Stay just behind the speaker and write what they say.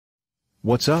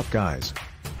What's up guys?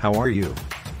 How are you?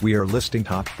 We are listing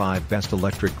top 5 best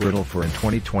electric griddle for in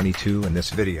 2022 in this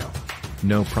video.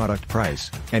 No product price,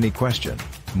 any question,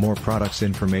 more products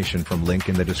information from link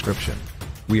in the description.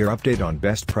 We are update on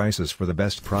best prices for the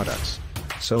best products.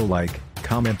 So like,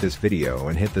 comment this video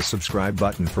and hit the subscribe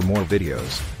button for more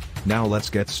videos. Now let's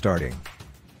get starting.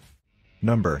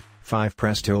 Number 5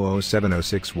 Presto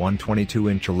 0706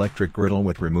 122-inch electric griddle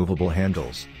with removable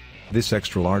handles. This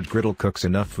extra-large griddle cooks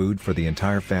enough food for the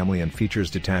entire family and features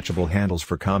detachable handles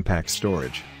for compact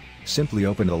storage. Simply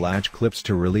open the latch clips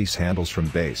to release handles from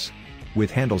base.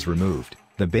 With handles removed,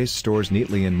 the base stores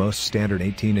neatly in most standard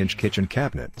 18-inch kitchen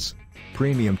cabinets.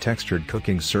 Premium textured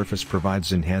cooking surface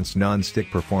provides enhanced non-stick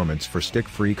performance for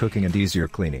stick-free cooking and easier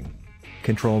cleaning.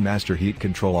 Control Master Heat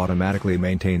Control automatically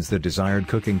maintains the desired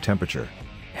cooking temperature.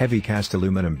 Heavy cast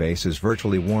aluminum base is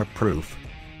virtually warp-proof.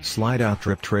 Slide-out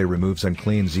drip tray removes and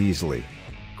cleans easily.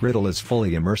 Griddle is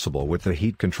fully immersible with the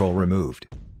heat control removed.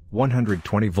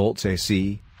 120 volts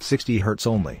AC, 60 Hz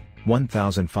only,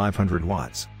 1500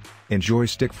 watts. Enjoy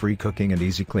stick-free cooking and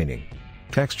easy cleaning.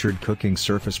 Textured cooking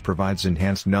surface provides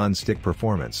enhanced non-stick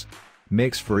performance.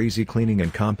 Makes for easy cleaning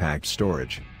and compact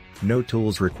storage. No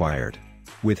tools required.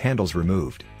 With handles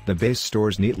removed, the base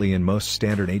stores neatly in most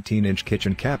standard 18-inch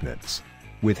kitchen cabinets.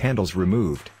 With handles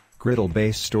removed, griddle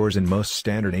base stores in most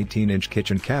standard 18-inch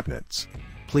kitchen cabinets.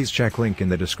 Please check link in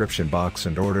the description box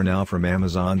and order now from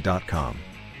Amazon.com.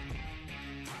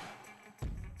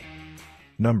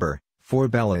 Number 4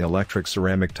 Bella Electric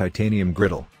Ceramic Titanium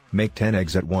Griddle. Make 10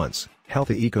 eggs at once.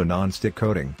 Healthy eco non-stick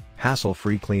coating,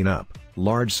 hassle-free cleanup,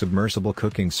 large submersible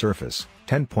cooking surface,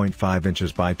 10.5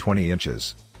 inches by 20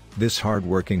 inches. This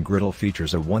hard-working griddle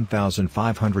features a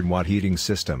 1500 watt heating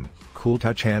system, cool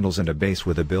touch handles and a base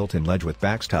with a built-in ledge with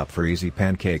backstop for easy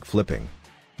pancake flipping.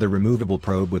 The removable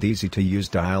probe with easy-to-use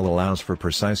dial allows for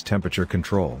precise temperature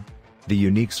control. The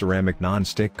unique ceramic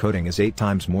non-stick coating is 8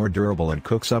 times more durable and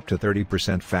cooks up to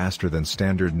 30% faster than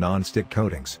standard non-stick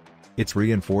coatings. It's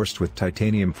reinforced with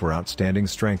titanium for outstanding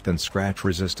strength and scratch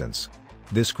resistance.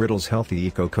 This griddle's healthy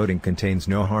eco coating contains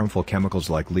no harmful chemicals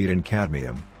like lead and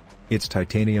cadmium. Its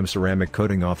titanium ceramic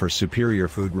coating offers superior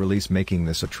food release, making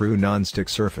this a true non-stick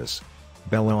surface.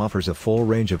 Bella offers a full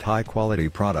range of high-quality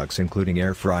products including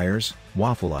air fryers,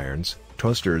 waffle irons,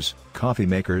 toasters, coffee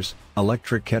makers,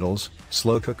 electric kettles,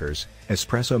 slow cookers,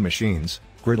 espresso machines,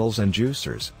 griddles and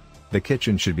juicers. The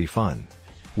kitchen should be fun.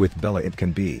 With Bella it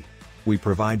can be. We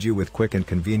provide you with quick and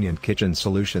convenient kitchen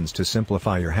solutions to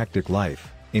simplify your hectic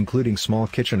life, including small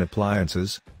kitchen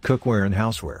appliances, cookware and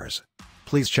housewares.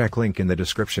 Please check link in the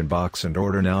description box and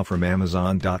order now from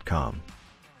Amazon.com.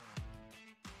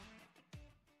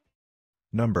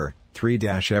 Number 3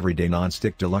 Everyday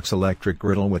Non-Stick Deluxe Electric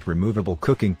Griddle with removable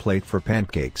cooking plate for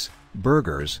pancakes,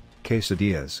 burgers,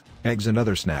 quesadillas, eggs and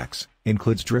other snacks.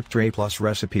 Includes drip tray plus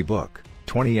recipe book,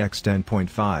 20x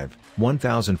 10.5,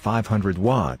 1500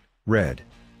 watt, red.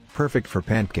 Perfect for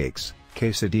pancakes,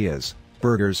 quesadillas,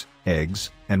 burgers,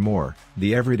 eggs, and more.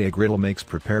 The everyday griddle makes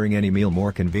preparing any meal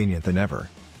more convenient than ever.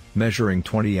 Measuring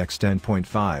 20x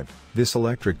 10.5, this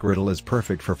electric griddle is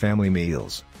perfect for family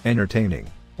meals, entertaining,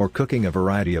 or cooking a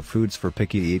variety of foods for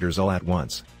picky eaters all at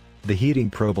once. The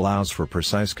heating probe allows for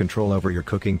precise control over your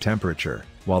cooking temperature,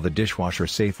 while the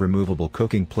dishwasher-safe removable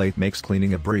cooking plate makes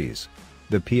cleaning a breeze.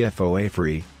 The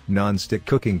PFOA-free, non-stick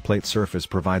cooking plate surface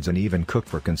provides an even cook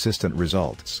for consistent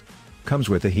results. Comes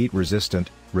with a heat-resistant,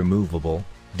 removable,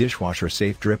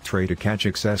 dishwasher-safe drip tray to catch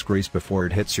excess grease before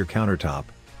it hits your countertop,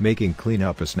 making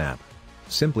cleanup a snap.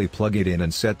 Simply plug it in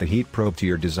and set the heat probe to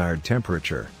your desired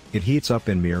temperature. It heats up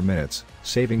in mere minutes,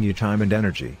 saving you time and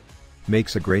energy.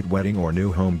 Makes a great wedding or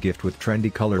new home gift with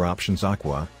trendy color options: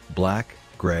 aqua, black,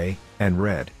 gray, and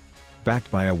red. Backed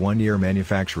by a 1-year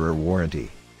manufacturer warranty,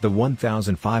 the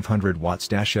 1500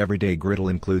 watts everyday griddle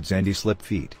includes anti-slip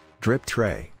feet, drip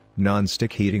tray,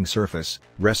 non-stick heating surface,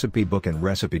 recipe book and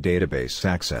recipe database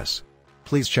access.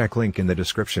 Please check link in the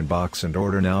description box and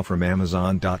order now from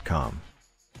Amazon.com.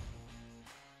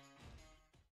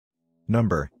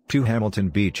 Number 2 Hamilton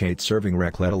Beach 8 Serving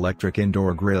Raclette Electric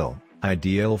Indoor Grill,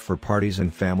 ideal for parties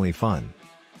and family fun.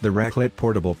 The Raclette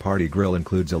Portable Party Grill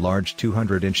includes a large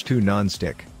 200-inch 2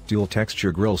 non-stick,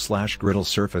 dual-texture grill/griddle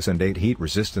surface and 8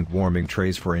 heat-resistant warming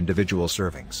trays for individual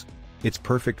servings. It's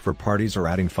perfect for parties or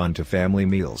adding fun to family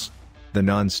meals. The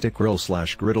non-stick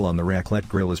grill/griddle on the Raclette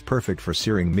grill is perfect for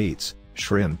searing meats,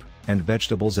 shrimp, and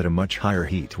vegetables at a much higher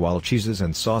heat, while cheeses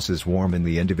and sauces warm in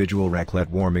the individual Raclette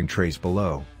warming trays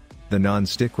below. The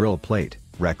non-stick grill plate,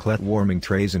 Raclette warming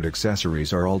trays and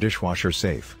accessories are all dishwasher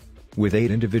safe. With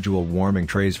 8 individual warming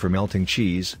trays for melting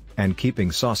cheese, and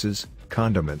keeping sauces,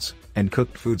 condiments, and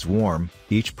cooked foods warm,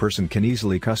 each person can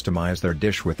easily customize their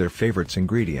dish with their favorites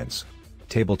ingredients.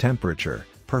 Table temperature,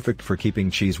 perfect for keeping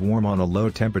cheese warm on a low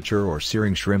temperature or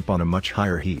searing shrimp on a much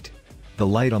higher heat. The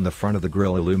light on the front of the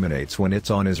grill illuminates when it's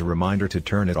on as a reminder to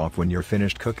turn it off when you're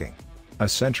finished cooking. A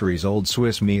centuries-old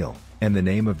Swiss meal, and the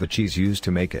name of the cheese used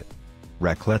to make it.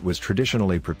 Raclette was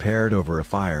traditionally prepared over a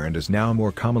fire and is now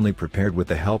more commonly prepared with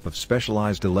the help of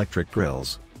specialized electric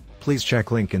grills. Please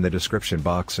check link in the description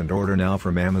box and order now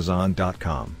from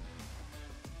Amazon.com.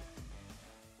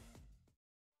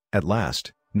 At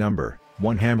last, number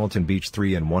 1 Hamilton Beach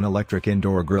 3-in-1 Electric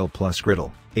Indoor Grill Plus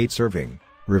Griddle, 8 serving,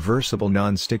 reversible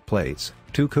non-stick plates,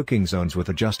 2 cooking zones with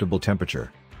adjustable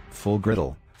temperature. Full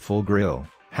griddle, full grill,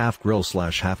 half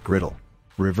grill/half griddle.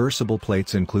 Reversible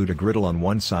plates include a griddle on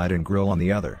one side and grill on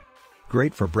the other.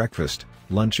 Great for breakfast,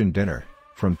 lunch and dinner,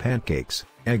 from pancakes,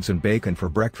 eggs and bacon for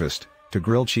breakfast, to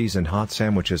grilled cheese and hot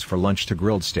sandwiches for lunch, to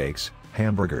grilled steaks,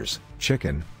 hamburgers,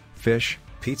 chicken, fish,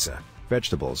 pizza,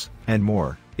 vegetables, and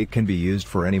more. It can be used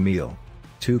for any meal.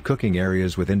 2 cooking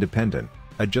areas with independent,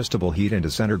 adjustable heat and a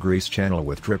center grease channel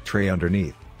with drip tray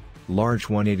underneath. Large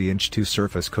 180-inch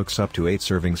 2-surface cooks up to 8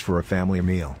 servings for a family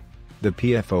meal. The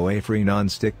PFOA-free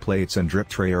non-stick plates and drip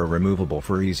tray are removable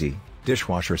for easy,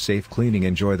 dishwasher-safe cleaning.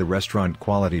 Enjoy the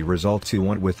restaurant-quality results you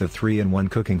want with the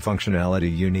 3-in-1 cooking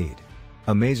functionality you need.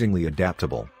 Amazingly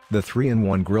adaptable, the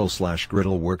 3-in-1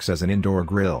 grill/griddle works as an indoor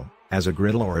grill, as a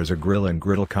griddle, or as a grill and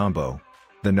griddle combo.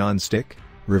 The non-stick,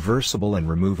 reversible and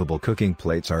removable cooking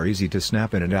plates are easy to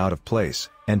snap in and out of place,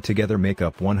 and together make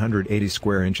up 180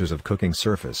 square inches of cooking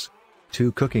surface.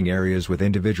 2 cooking areas with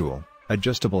individual,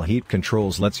 adjustable heat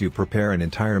controls lets you prepare an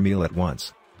entire meal at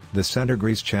once. The center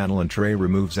grease channel and tray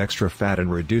removes extra fat and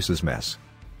reduces mess.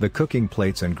 The cooking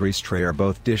plates and grease tray are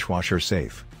both dishwasher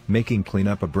safe, making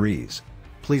cleanup a breeze.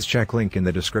 Please check link in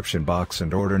the description box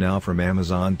and order now from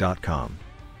Amazon.com.